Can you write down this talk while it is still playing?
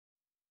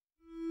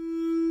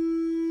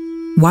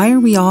Why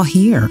are we all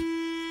here?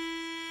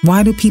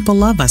 Why do people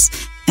love us?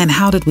 And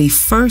how did we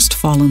first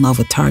fall in love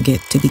with Target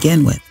to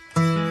begin with?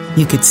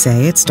 You could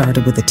say it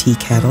started with a tea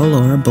kettle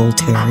or a bull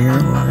terrier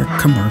or a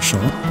commercial.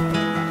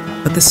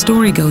 But the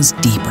story goes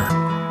deeper.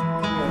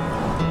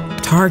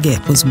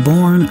 Target was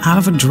born out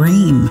of a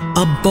dream,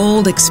 a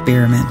bold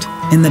experiment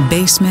in the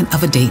basement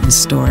of a Dayton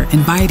store,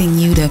 inviting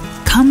you to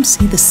come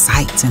see the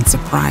sights and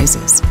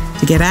surprises,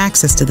 to get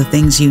access to the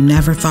things you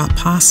never thought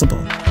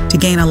possible, to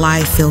gain a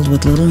life filled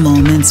with little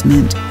moments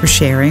meant for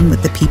sharing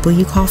with the people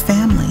you call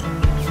family,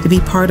 to be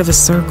part of a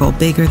circle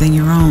bigger than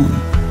your own,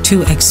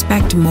 to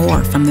expect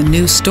more from the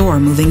new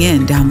store moving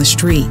in down the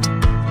street,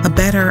 a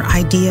better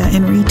idea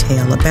in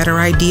retail, a better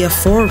idea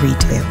for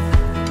retail,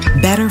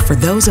 better for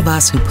those of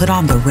us who put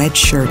on the red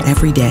shirt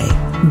every day,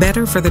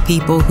 better for the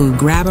people who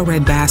grab a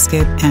red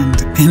basket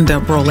and end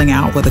up rolling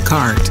out with a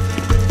cart,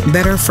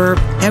 better for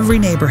every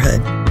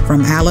neighborhood,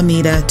 from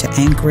Alameda to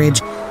Anchorage,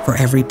 for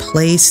every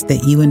place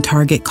that you and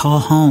Target call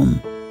home.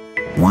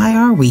 Why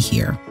are we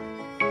here?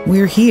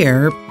 We're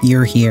here,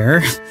 you're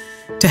here,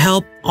 to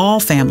help all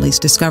families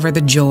discover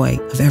the joy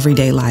of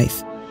everyday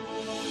life.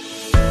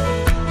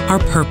 Our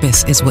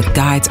purpose is what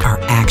guides our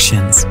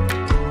actions.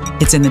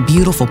 It's in the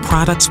beautiful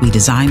products we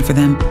design for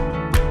them.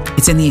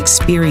 It's in the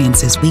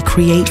experiences we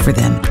create for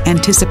them,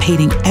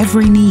 anticipating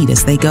every need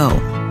as they go.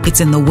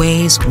 It's in the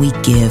ways we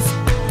give,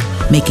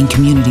 making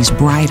communities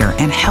brighter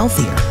and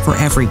healthier for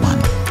everyone.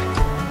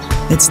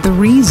 It's the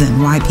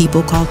reason why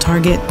people call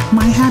Target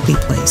my happy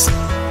place.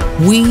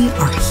 We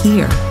are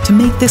here to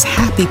make this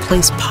happy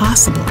place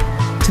possible,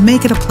 to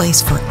make it a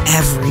place for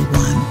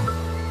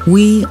everyone.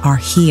 We are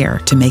here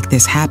to make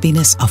this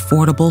happiness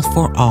affordable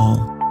for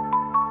all.